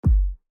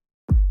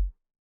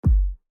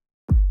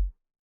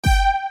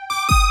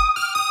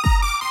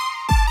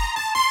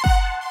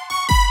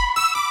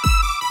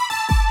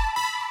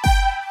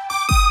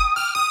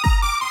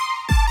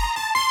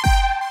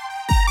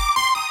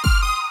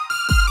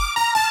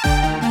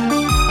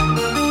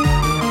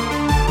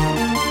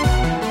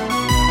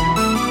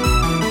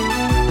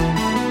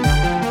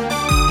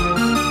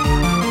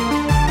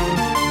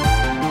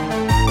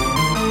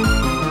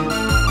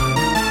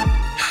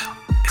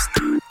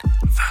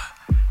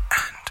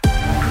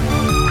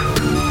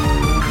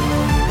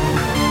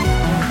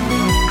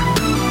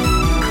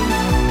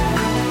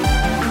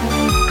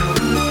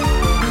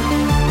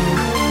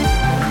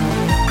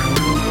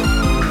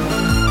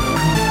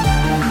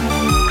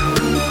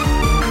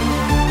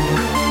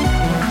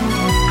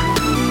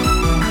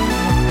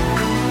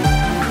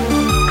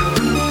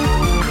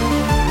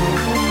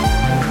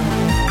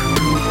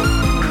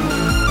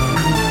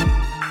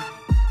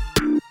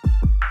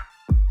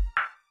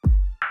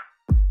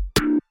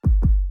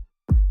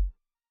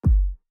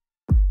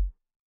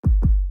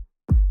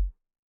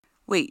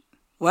Wait,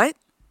 what?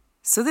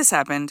 So this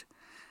happened.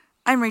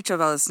 I'm Rachel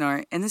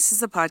Vallisnor, and this is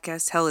the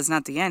podcast Hell is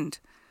Not the End,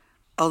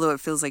 although it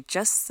feels like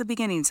just the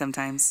beginning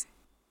sometimes.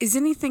 Is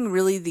anything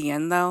really the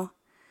end, though?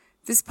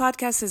 This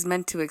podcast is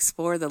meant to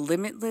explore the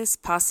limitless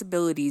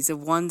possibilities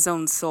of one's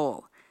own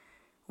soul.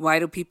 Why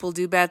do people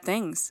do bad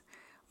things?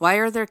 Why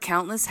are there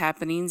countless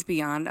happenings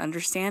beyond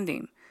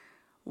understanding?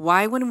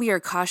 Why, when we are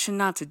cautioned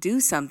not to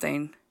do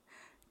something,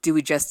 do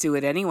we just do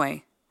it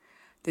anyway?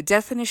 The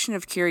definition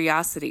of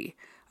curiosity,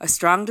 a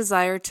strong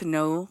desire to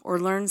know or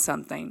learn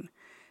something.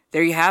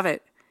 There you have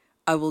it.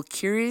 I will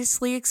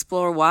curiously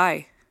explore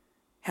why.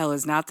 Hell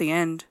is not the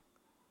end.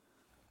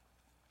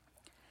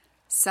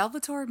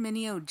 Salvatore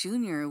Mineo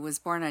Jr. was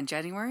born on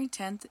January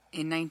 10th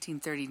in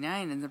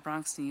 1939 in the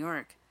Bronx, New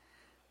York.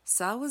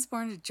 Sal was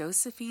born to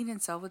Josephine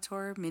and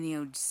Salvatore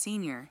Mineo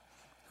Sr.,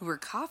 who were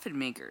coffin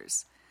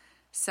makers.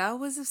 Sal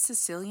was of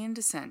Sicilian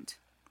descent.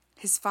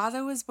 His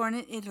father was born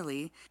in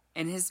Italy,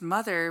 and his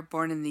mother,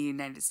 born in the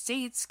United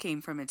States,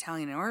 came from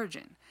Italian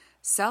origin.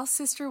 Sal's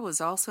sister was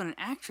also an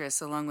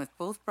actress, along with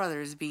both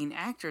brothers being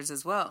actors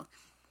as well.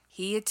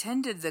 He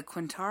attended the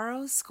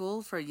Quintaro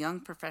School for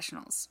Young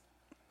Professionals.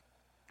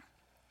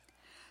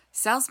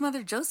 Sal's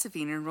mother,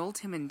 Josephine, enrolled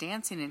him in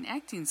dancing and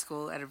acting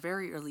school at a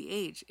very early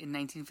age. In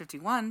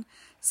 1951,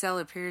 Sal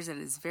appears at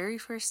his very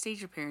first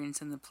stage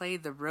appearance in the play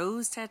The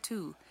Rose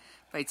Tattoo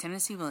by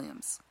Tennessee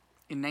Williams.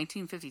 In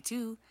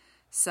 1952,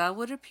 Sal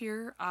would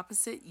appear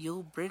opposite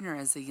Yul Brynner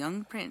as the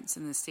young prince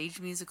in the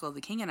stage musical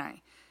The King and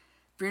I.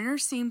 Brynner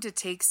seemed to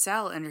take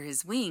Sal under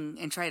his wing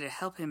and try to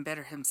help him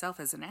better himself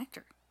as an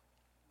actor.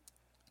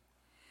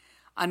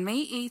 On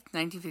May 8,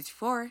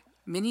 1954,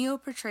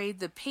 Mineo portrayed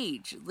the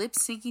page,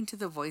 lip-syncing to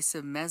the voice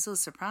of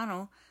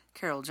mezzo-soprano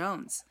Carol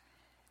Jones.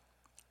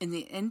 In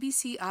the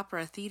NBC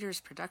Opera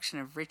Theater's production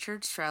of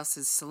Richard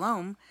Strauss's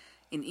Salome,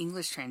 in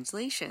English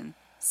translation,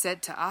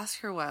 set to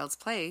Oscar Wilde's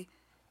play,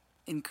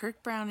 in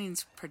Kirk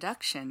Browning's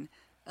production,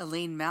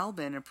 Elaine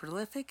Malbin, a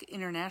prolific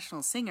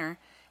international singer,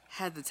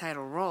 had the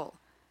title role.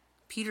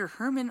 Peter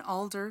Herman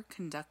Alder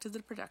conducted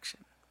the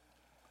production.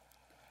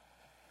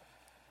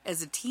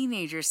 As a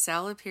teenager,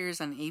 Sal appears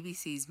on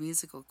ABC's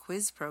musical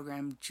quiz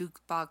program,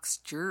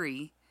 Jukebox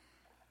Jury.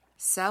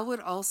 Sal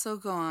would also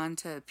go on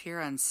to appear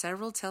on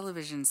several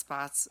television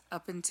spots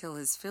up until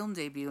his film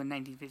debut in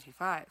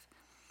 1955.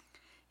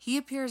 He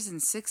appears in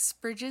Six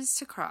Bridges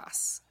to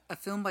Cross, a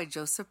film by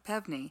Joseph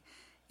Pevney,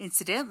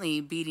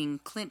 incidentally beating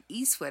Clint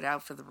Eastwood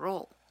out for the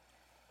role.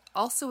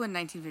 Also in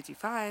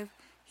 1955,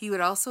 he would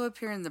also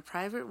appear in The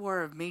Private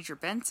War of Major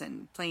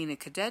Benson, playing a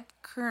cadet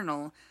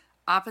colonel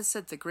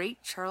opposite the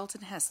great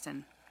Charlton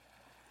Heston.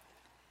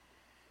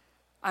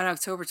 On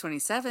October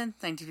 27,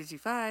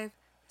 1955,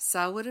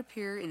 Sal would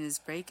appear in his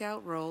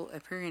breakout role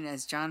appearing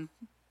as John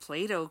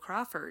Plato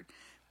Crawford,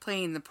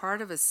 playing the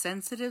part of a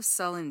sensitive,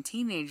 sullen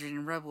teenager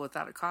in Rebel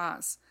Without a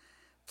Cause.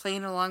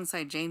 Playing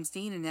alongside James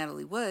Dean and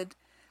Natalie Wood,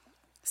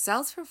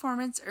 Sal's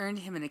performance earned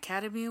him an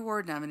Academy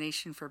Award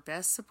nomination for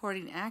Best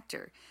Supporting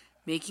Actor,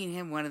 making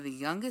him one of the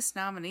youngest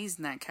nominees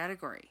in that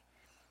category.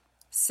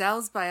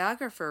 Sal's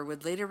biographer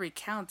would later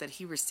recount that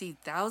he received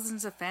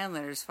thousands of fan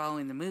letters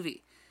following the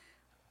movie,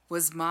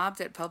 was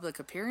mobbed at public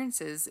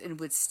appearances, and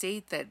would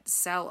state that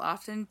Sal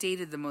often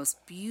dated the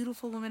most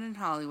beautiful women in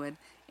Hollywood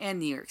and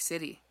New York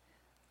City.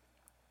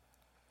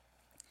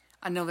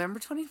 On November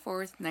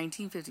 24th,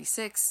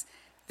 1956,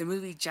 the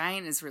movie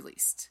Giant is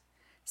released.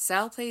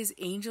 Sal plays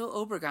Angel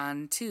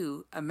Obregon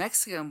II, a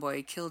Mexican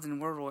boy killed in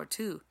World War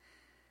II.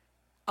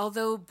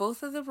 Although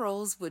both of the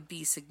roles would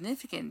be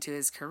significant to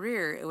his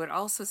career, it would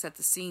also set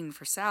the scene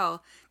for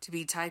Sal to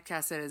be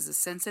typecasted as a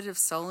sensitive,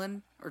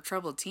 sullen, or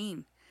troubled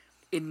teen.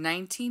 In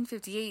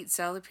 1958,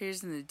 Sal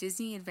appears in the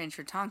Disney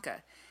adventure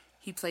Tonka.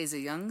 He plays a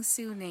young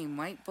Sioux named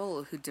White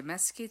Bull who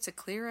domesticates a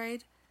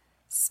clear-eyed,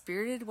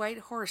 spirited white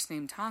horse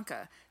named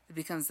Tonka that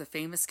becomes the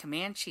famous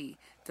Comanche,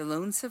 the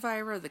lone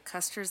survivor of the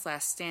Custer's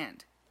last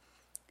stand.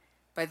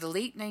 By the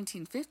late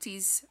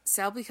 1950s,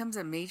 Sal becomes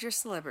a major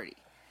celebrity.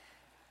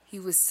 He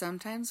was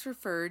sometimes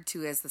referred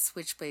to as the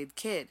Switchblade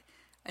Kid,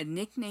 a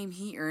nickname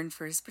he earned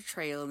for his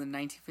portrayal in the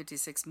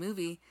 1956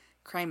 movie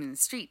Crime in the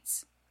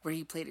Streets, where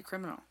he played a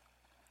criminal.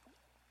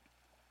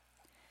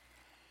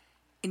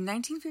 In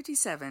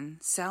 1957,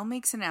 Sal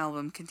makes an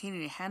album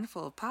containing a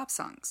handful of pop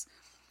songs.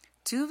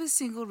 Two of his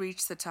singles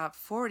reached the top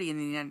 40 in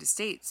the United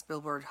States,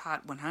 Billboard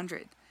Hot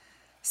 100.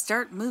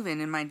 Start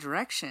Movin' in My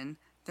Direction,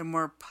 the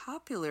more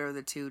popular of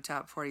the two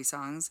top 40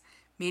 songs,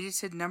 made it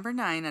to number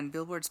 9 on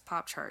Billboard's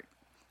pop chart.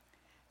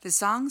 The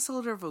song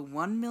sold over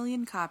 1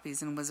 million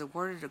copies and was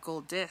awarded a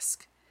gold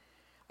disc.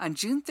 On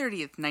June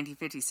 30th,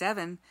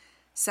 1957,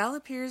 Sal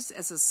appears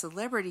as a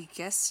celebrity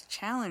guest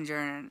challenger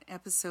in an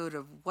episode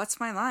of What's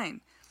My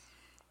Line?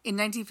 In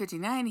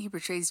 1959, he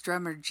portrays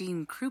drummer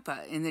Gene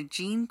Krupa in the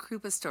Gene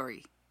Krupa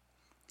Story.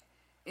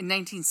 In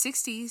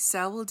 1960,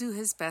 Sal will do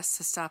his best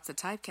to stop the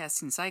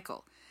typecasting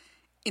cycle.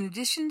 In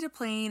addition to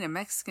playing a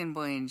Mexican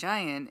boy in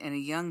Giant and a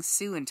young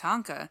Sioux in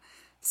Tonka,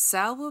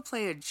 Sal will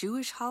play a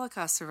Jewish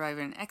Holocaust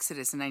survivor in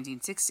Exodus in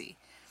 1960.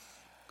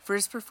 For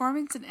his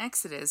performance in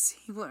Exodus,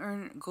 he will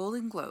earn a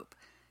Golden Globe.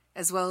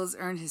 as well as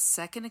earned his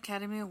second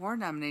Academy Award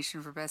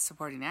nomination for Best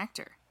Supporting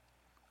Actor.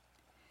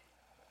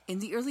 In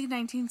the early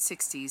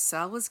 1960s,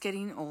 Sal was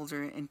getting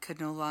older and could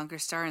no longer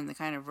star in the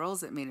kind of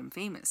roles that made him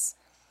famous.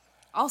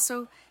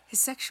 Also, his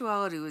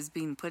sexuality was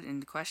being put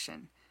into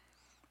question.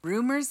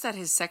 Rumors that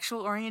his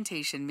sexual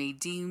orientation may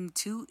deem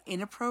too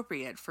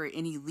inappropriate for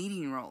any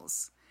leading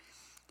roles.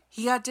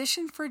 He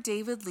auditioned for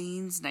David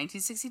Lean's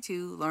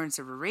 1962 Lawrence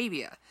of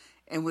Arabia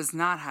and was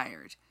not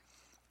hired.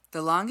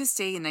 The Longest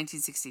Day in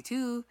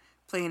 1962,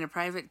 playing a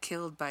private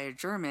killed by a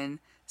German,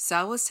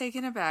 Sal was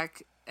taken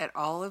aback at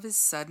all of his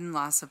sudden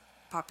loss of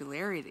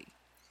popularity.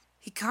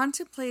 He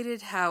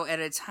contemplated how at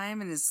a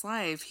time in his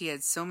life he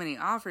had so many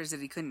offers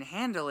that he couldn't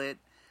handle it,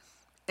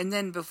 and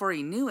then before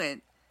he knew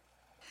it,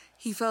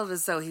 he felt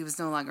as though he was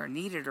no longer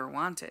needed or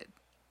wanted.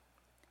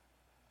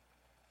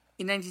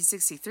 In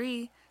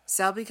 1963,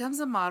 Sal becomes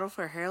a model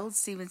for Harold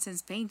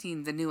Stevenson's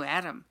painting, The New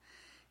Adam.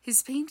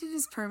 His painting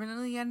is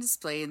permanently on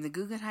display in the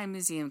Guggenheim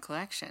Museum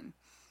collection.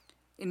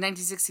 In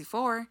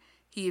 1964,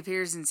 he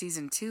appears in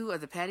Season 2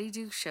 of the Patty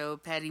Duke show,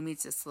 Patty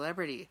Meets a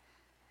Celebrity.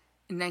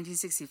 In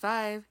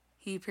 1965,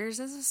 he appears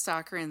as a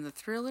stalker in the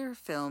thriller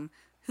film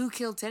Who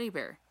Killed Teddy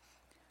Bear?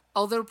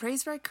 Although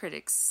praised by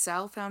critics,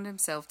 Sal found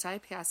himself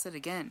typecasted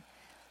again,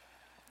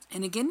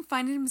 and again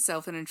finding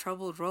himself in a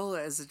troubled role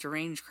as a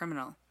deranged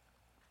criminal.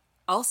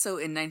 Also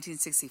in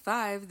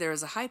 1965, there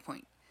was a high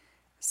point.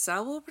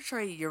 Sal will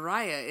portray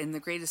Uriah in The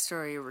Greatest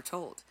Story Ever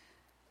Told.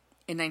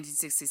 In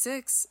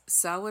 1966,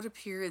 Sal would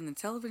appear in the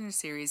television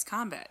series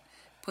Combat,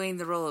 playing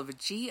the role of a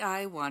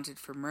GI wanted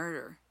for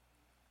murder.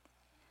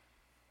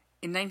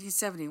 In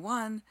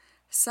 1971,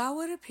 Sal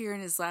would appear in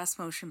his last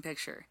motion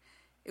picture.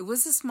 It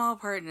was a small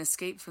part in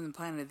Escape from the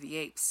Planet of the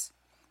Apes.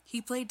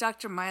 He played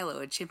Dr. Milo,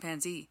 a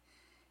chimpanzee.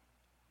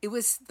 It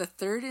was the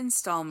third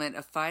installment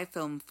of 5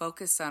 films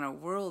focused on a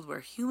world where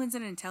humans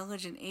and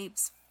intelligent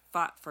apes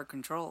fought for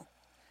control.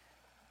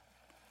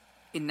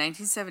 In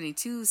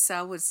 1972,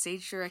 Sal would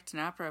stage direct an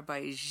opera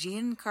by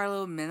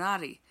Giancarlo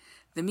Menotti,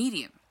 The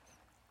Medium,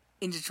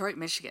 in Detroit,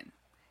 Michigan.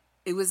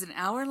 It was an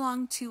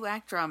hour-long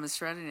 2-act drama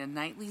surrounding a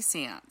nightly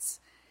seance.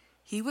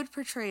 He would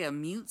portray a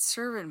mute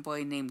servant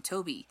boy named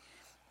Toby.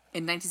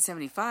 In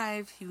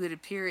 1975, he would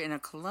appear in a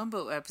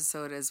Columbo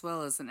episode as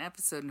well as an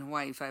episode in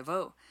Hawaii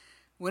Five-0.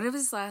 One of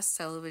his last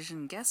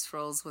television guest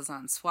roles was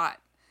on SWAT,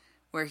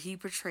 where he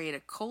portrayed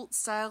a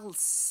cult-style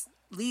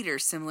leader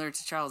similar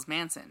to Charles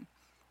Manson.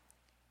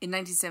 In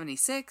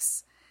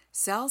 1976,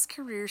 Sal's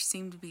career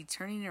seemed to be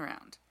turning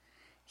around.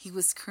 He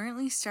was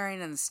currently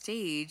starring on the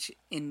stage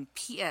in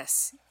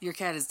P.S. Your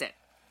Cat is Dead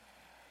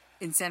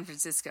in San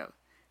Francisco.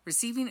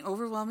 Receiving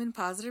overwhelming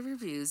positive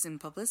reviews and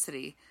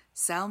publicity,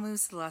 Sal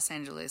moves to Los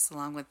Angeles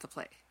along with the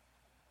play.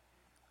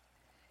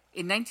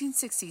 In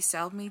 1960,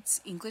 Sal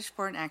meets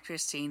English-born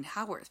actress Jane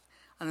Howarth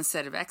on the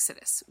set of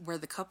Exodus, where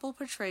the couple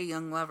portray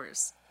young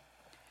lovers.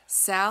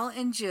 Sal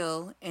and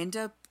Jill end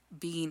up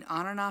being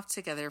on and off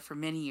together for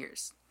many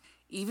years,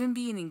 even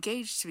being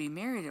engaged to be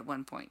married at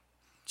one point.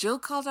 Jill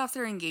called off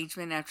their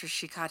engagement after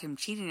she caught him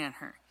cheating on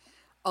her.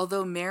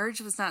 Although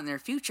marriage was not in their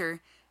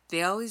future,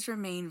 they always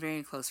remained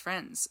very close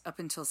friends, up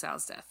until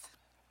Sal's death.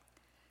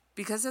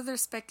 Because of their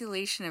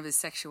speculation of his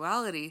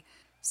sexuality,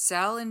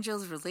 Sal and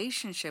Jill's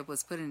relationship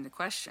was put into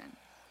question.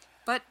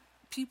 But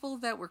people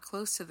that were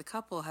close to the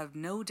couple have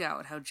no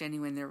doubt how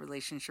genuine their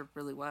relationship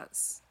really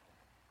was.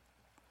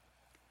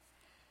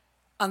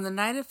 On the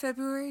night of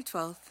February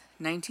 12th,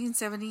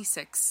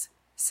 1976,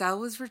 Sal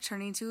was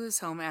returning to his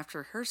home after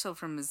rehearsal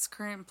from his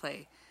current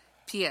play,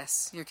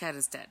 P.S. Your Cat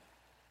is Dead.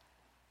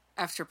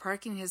 After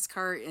parking his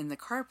car in the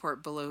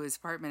carport below his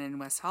apartment in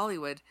West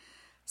Hollywood,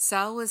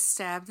 Sal was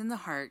stabbed in the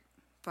heart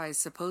by a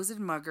supposed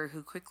mugger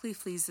who quickly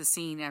flees the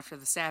scene after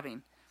the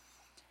stabbing.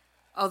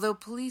 Although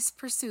police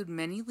pursued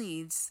many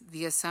leads,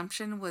 the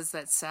assumption was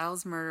that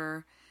Sal's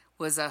murder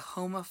was a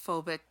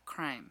homophobic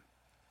crime.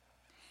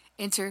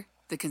 Enter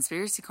the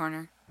Conspiracy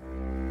Corner.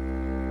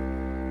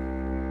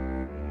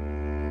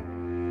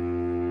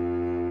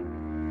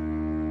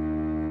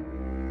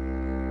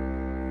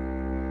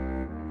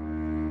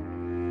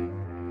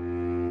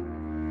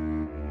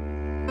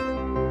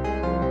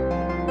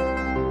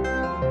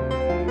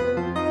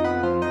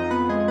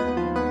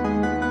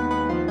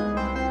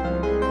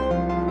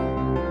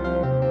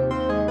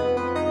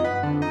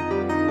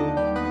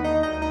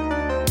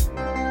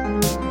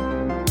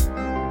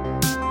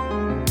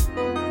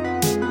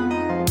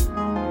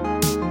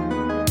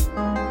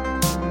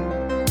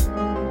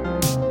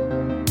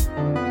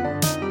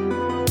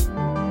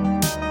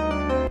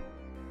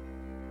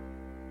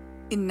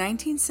 In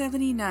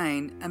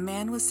 1979, a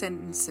man was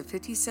sentenced to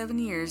 57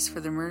 years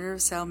for the murder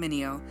of Sal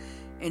Mineo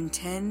and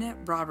 10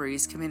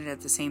 robberies committed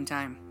at the same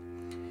time.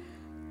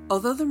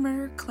 Although the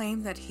murderer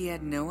claimed that he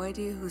had no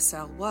idea who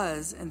Sal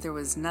was and there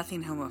was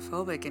nothing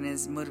homophobic in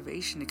his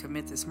motivation to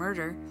commit this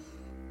murder,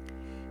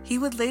 he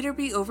would later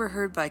be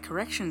overheard by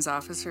corrections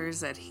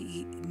officers that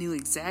he knew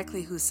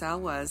exactly who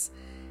Sal was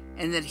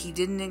and that he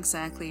didn't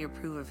exactly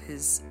approve of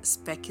his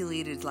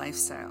speculated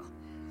lifestyle.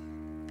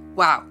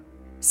 Wow.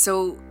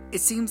 So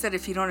it seems that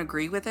if you don't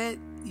agree with it,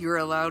 you're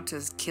allowed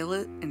to kill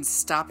it and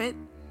stop it.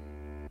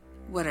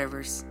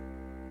 Whatevers.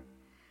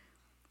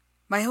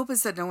 My hope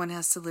is that no one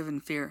has to live in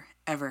fear,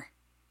 ever.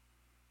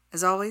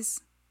 As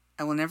always,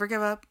 I will never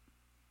give up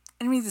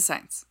and read the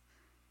science.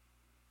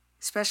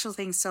 Special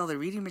thanks to all the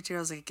reading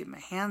materials I could get my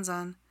hands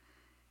on,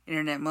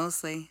 internet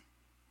mostly,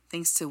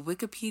 thanks to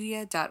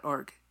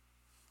wikipedia.org.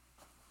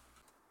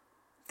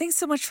 Thanks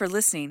so much for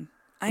listening.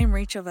 I am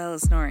Rachel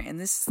Valesnor, and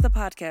this is the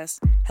podcast,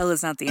 Hell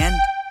is Not the End.